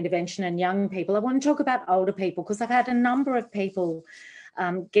early intervention and young people. I want to talk about older people, because I've had a number of people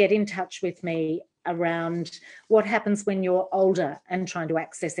get in touch with me around what happens when you're older and trying to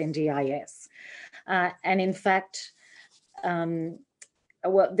access NDIS. And in fact,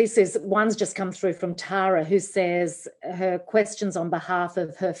 one's just come through from Tara, who says her questions on behalf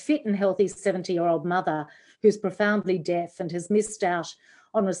of her fit and healthy 70-year-old mother, who's profoundly deaf and has missed out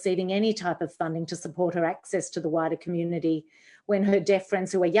on receiving any type of funding to support her access to the wider community, when her deaf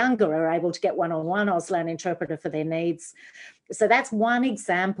friends who are younger are able to get one-on-one Auslan interpreter for their needs. So that's one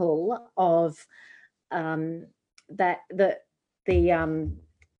example of the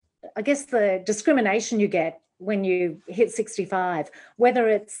discrimination you get when you hit 65, whether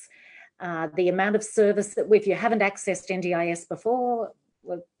it's the amount of service that if you haven't accessed NDIS before,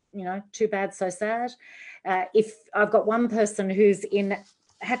 well, too bad, so sad. If I've got one person who's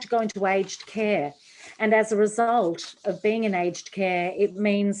had to go into aged care, and as a result of being in aged care, it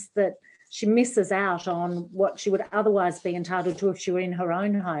means that she misses out on what she would otherwise be entitled to if she were in her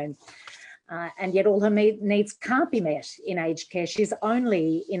own home. And yet all her needs can't be met in aged care. She's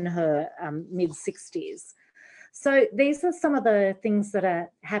only in her mid-60s. So these are some of the things that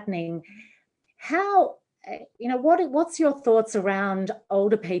are happening. How, what's your thoughts around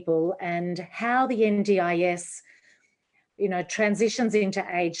older people and how the NDIS, transitions into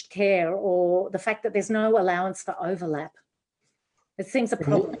aged care, or the fact that there's no allowance for overlap? It seems a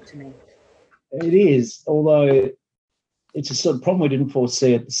problem to me. It is, although it's a sort of problem we didn't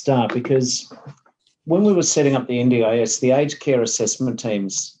foresee at the start, because when we were setting up the NDIS, the aged care assessment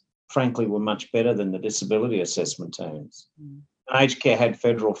teams, frankly, were much better than the disability assessment teams. Aged care had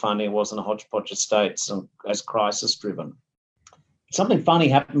federal funding. It wasn't a hodgepodge of states and as crisis-driven. Something funny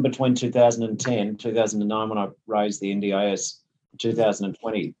happened between 2010 and 2009 when I raised the NDIS in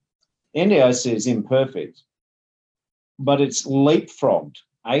 2020. The NDIS is imperfect, but it's leapfrogged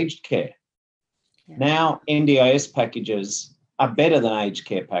aged care. Yeah. Now NDIS packages are better than aged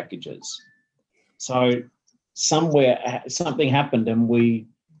care packages. So somewhere something happened and we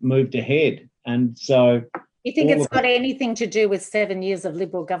moved ahead. And so... You think it's got anything to do with 7 years of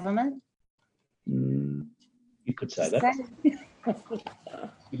Liberal government? You could say that.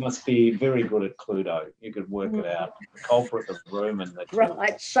 You must be very good at Cluedo. You could work it out. The culprit of the room and the...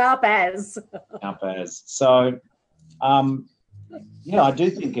 Right, sharp as. Sharp as. So, I do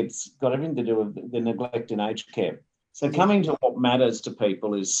think it's got everything to do with the neglect in aged care. So coming to what matters to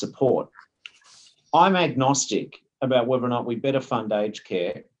people is support. I'm agnostic about whether or not we better fund aged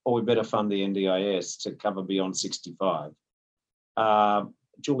care or we better fund the NDIS to cover beyond 65.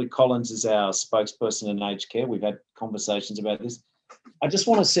 Julie Collins is our spokesperson in aged care. We've had conversations about this. I just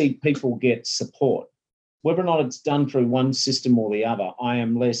want to see people get support. Whether or not it's done through one system or the other, I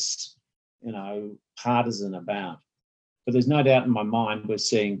am less, partisan about. But there's no doubt in my mind we're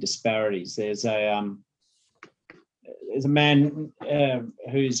seeing disparities. There's a man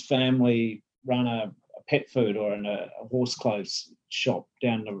whose family run a pet food or a horse clothes shop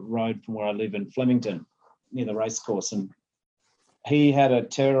down the road from where I live in Flemington, near the racecourse, and he had a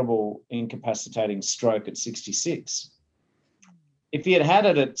terrible incapacitating stroke at 66. If he had had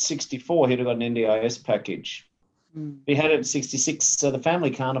it at 64, he'd have got an NDIS package. He had it at 66, so the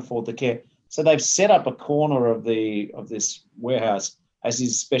family can't afford the care. So they've set up a corner of this warehouse as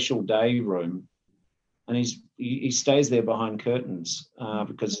his special day room, and he stays there behind curtains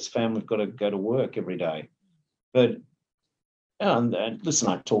because his family've got to go to work every day. But and listen,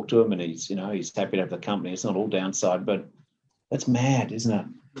 I talk to him, and he's happy to have the company. It's not all downside, but that's mad, isn't it?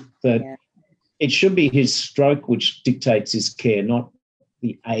 That it should be his stroke which dictates his care, not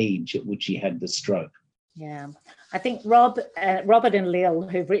the age at which he had the stroke. Yeah. I think Robert and Lil,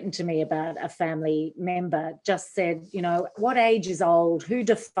 who've written to me about a family member, just said, what age is old? Who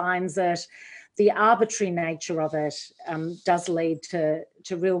defines it? The arbitrary nature of it does lead to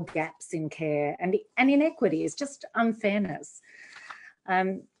real gaps in care and inequities, just unfairness.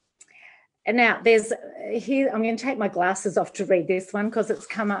 And now there's here, I'm going to take my glasses off to read this one because it's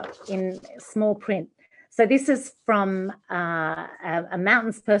come up in small print. So this is from a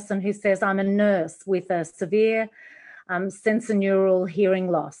mountains person who says, I'm a nurse with a severe sensorineural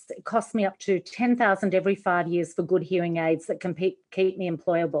hearing loss. It costs me up to $10,000 every 5 years for good hearing aids that can keep me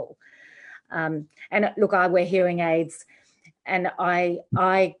employable. And look, I wear hearing aids, and my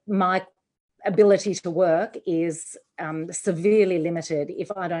ability to work is severely limited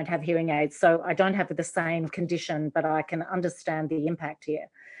if I don't have hearing aids. So I don't have the same condition, but I can understand the impact here.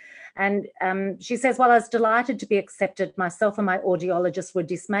 And she says, well, I was delighted to be accepted. Myself and my audiologist were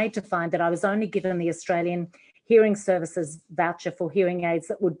dismayed to find that I was only given the Australian Hearing Services voucher for hearing aids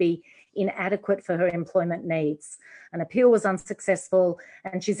that would be inadequate for her employment needs. An appeal was unsuccessful,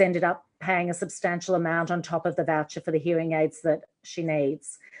 and she's ended up paying a substantial amount on top of the voucher for the hearing aids that she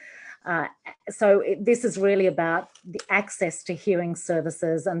needs. So this is really about the access to hearing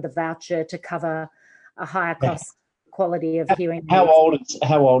services and the voucher to cover a higher cost quality of hearing. How old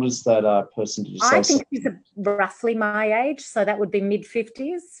is that person? Did you say? I think she's roughly my age, so that would be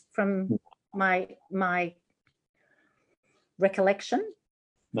mid-50s from my recollection.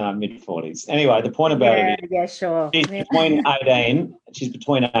 No, mid-40s. Anyway, the point about it is, yeah, sure. She's between 18. She's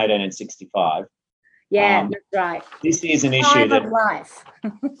between 18 and 65. Yeah, that's right. This is an issue of life.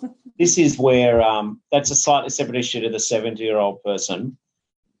 This is where that's a slightly separate issue to the 70-year-old person,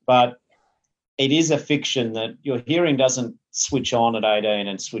 but it is a fiction that your hearing doesn't switch on at 18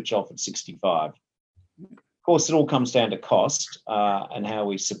 and switch off at 65. Of course, it all comes down to cost and how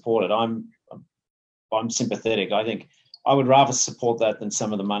we support it. I'm sympathetic. I think I would rather support that than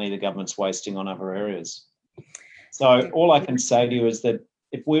some of the money the government's wasting on other areas. So all I can say to you is that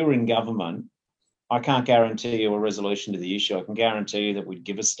if we were in government, I can't guarantee you a resolution to the issue. I can guarantee you that we'd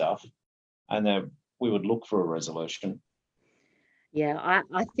give us stuff and that we would look for a resolution. Yeah,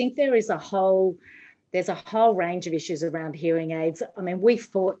 I think there's a whole range of issues around hearing aids. I mean, we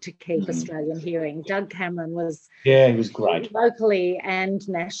fought to keep Australian hearing. Doug Cameron was he was great locally and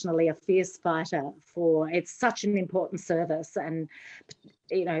nationally a fierce fighter for. It's such an important service, and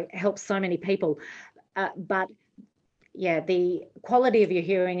helps so many people. But yeah, the quality of your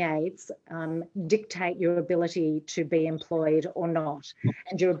hearing aids dictate your ability to be employed or not,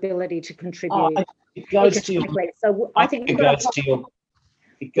 and your ability to contribute. It goes to your. So I think it goes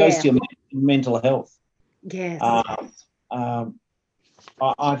to your mental health. Yes.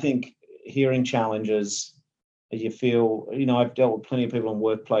 I think hearing challenges. You feel, I've dealt with plenty of people in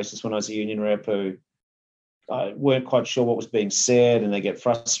workplaces when I was a union rep who weren't quite sure what was being said, and they get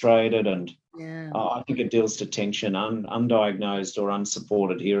frustrated. And I think it deals to tension, undiagnosed or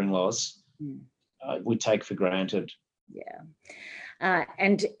unsupported hearing loss. We take for granted. Yeah,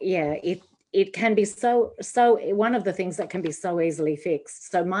 and it can be so one of the things that can be so easily fixed.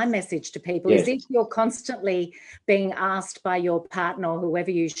 So my message to people is, if you're constantly being asked by your partner or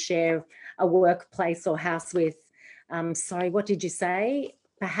whoever you share a workplace or house with, sorry, what did you say?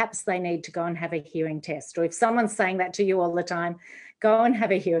 Perhaps they need to go and have a hearing test. Or if someone's saying that to you all the time, go and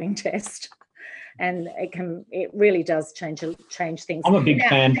have a hearing test. And it really does change things. I'm a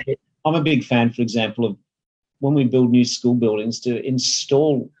big fan, for example, of when we build new school buildings, to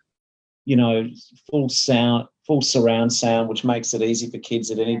install you know, full surround sound, which makes it easy for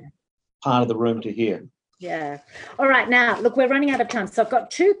kids at any part of the room to hear. Yeah. All right. Now, look, we're running out of time. So I've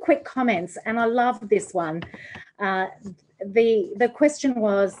got 2 quick comments, and I love this one. The question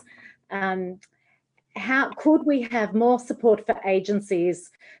was, how could we have more support for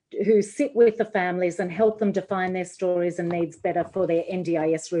agencies who sit with the families and help them define their stories and needs better for their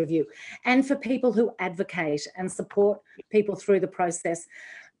NDIS review, and for people who advocate and support people through the process?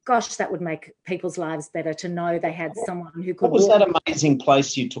 Gosh, that would make people's lives better to know they had someone who could. What was that amazing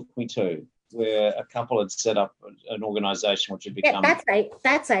place you took me to, where a couple had set up an organisation which had become... Yeah,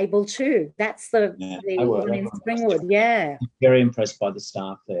 that's able too. That's the one in Springwood. Yeah. Very impressed by the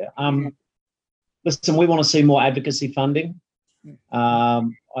staff there. Listen, we want to see more advocacy funding.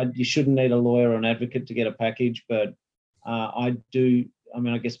 You shouldn't need a lawyer or an advocate to get a package, but I do. I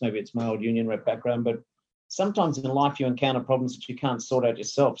mean, I guess maybe it's my old union rep background, but sometimes in life you encounter problems that you can't sort out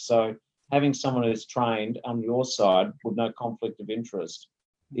yourself. So having someone who's trained on your side with no conflict of interest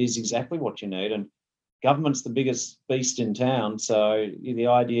is exactly what you need. And government's the biggest beast in town, so the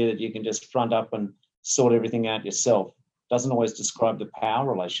idea that you can just front up and sort everything out yourself doesn't always describe the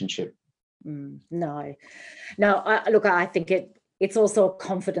power relationship. No. Look, I think it's also a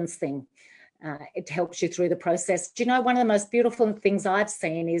confidence thing. It helps you through the process. Do you know, one of the most beautiful things I've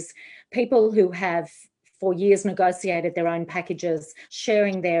seen is people who have for years negotiated their own packages,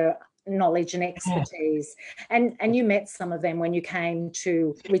 sharing their knowledge and expertise. And you met some of them when you came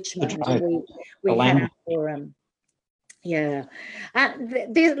to Richmond. We had a forum. Yeah.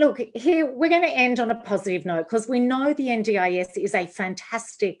 Look, here we're going to end on a positive note, because we know the NDIS is a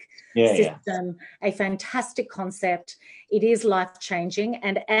fantastic system, a fantastic concept. It is life-changing.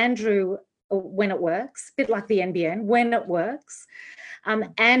 And Andrew, when it works, a bit like the NBN, when it works,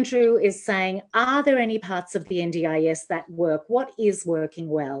 Andrew is saying, are there any parts of the NDIS that work? What is working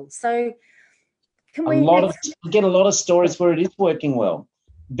well? So can we get a lot of stories where it is working well.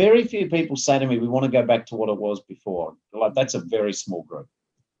 Very few people say to me, we want to go back to what it was before. Like, that's a very small group.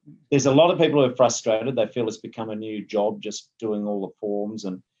 There's a lot of people who are frustrated. They feel it's become a new job, just doing all the forms.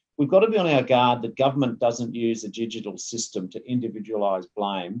 And we've got to be on our guard that government doesn't use a digital system to individualise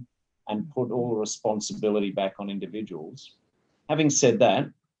blame and put all the responsibility back on individuals. Having said that,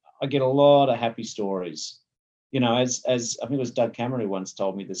 I get a lot of happy stories. You know, as I think it was Doug Cameron who once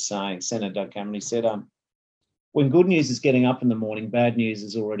told me this saying, Senator Doug Cameron, he said, when good news is getting up in the morning, bad news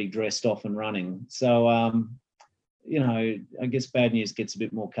is already dressed off and running. So, you know, I guess bad news gets a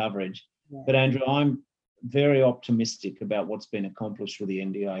bit more coverage. Yeah. But Andrew, I'm very optimistic about what's been accomplished with the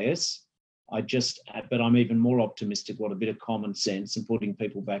NDIS. But I'm even more optimistic what a bit of common sense and putting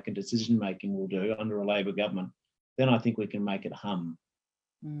people back in decision-making will do under a Labor government. Then I think we can make it hum.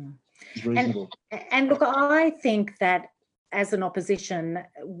 It's reasonable. And look, I think that as an opposition,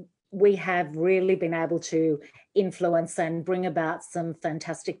 we have really been able to influence and bring about some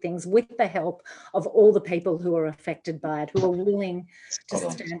fantastic things with the help of all the people who are affected by it, who are willing to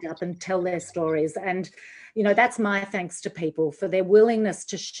stand up and tell their stories. And, you know, that's my thanks to people for their willingness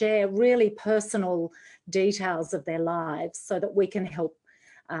to share really personal details of their lives so that we can help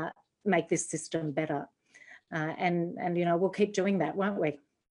make this system better. And you know, we'll keep doing that, won't we?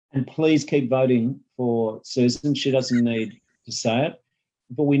 And please keep voting for Susan. She doesn't need to say it.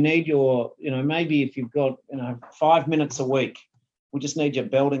 But we need your, you know, maybe if you've got, you know, 5 minutes a week, we just need you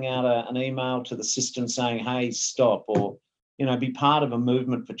belting out an email to the system saying, hey, stop, or, you know, be part of a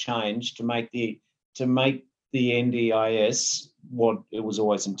movement for change to make the NDIS what it was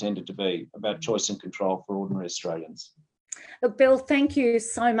always intended to be, about choice and control for ordinary Australians. Look, Bill, thank you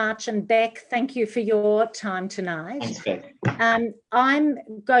so much. And Beck, thank you for your time tonight. Thanks, Beck. I'm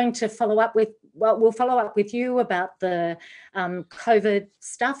going to follow up with, we'll follow up with you about the COVID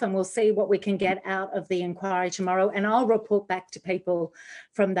stuff, and we'll see what we can get out of the inquiry tomorrow. And I'll report back to people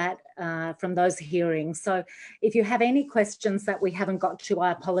from that, from those hearings. So if you have any questions that we haven't got to,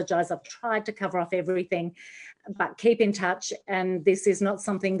 I apologise. I've tried to cover off everything, but keep in touch. And this is not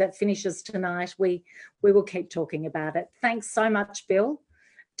something that finishes tonight. We will keep talking about it. Thanks so much, Bill.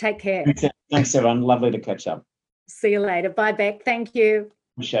 Take care. Thanks, everyone. Lovely to catch up. See you later. Bye, Beck. Thank you.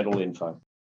 Shadow info.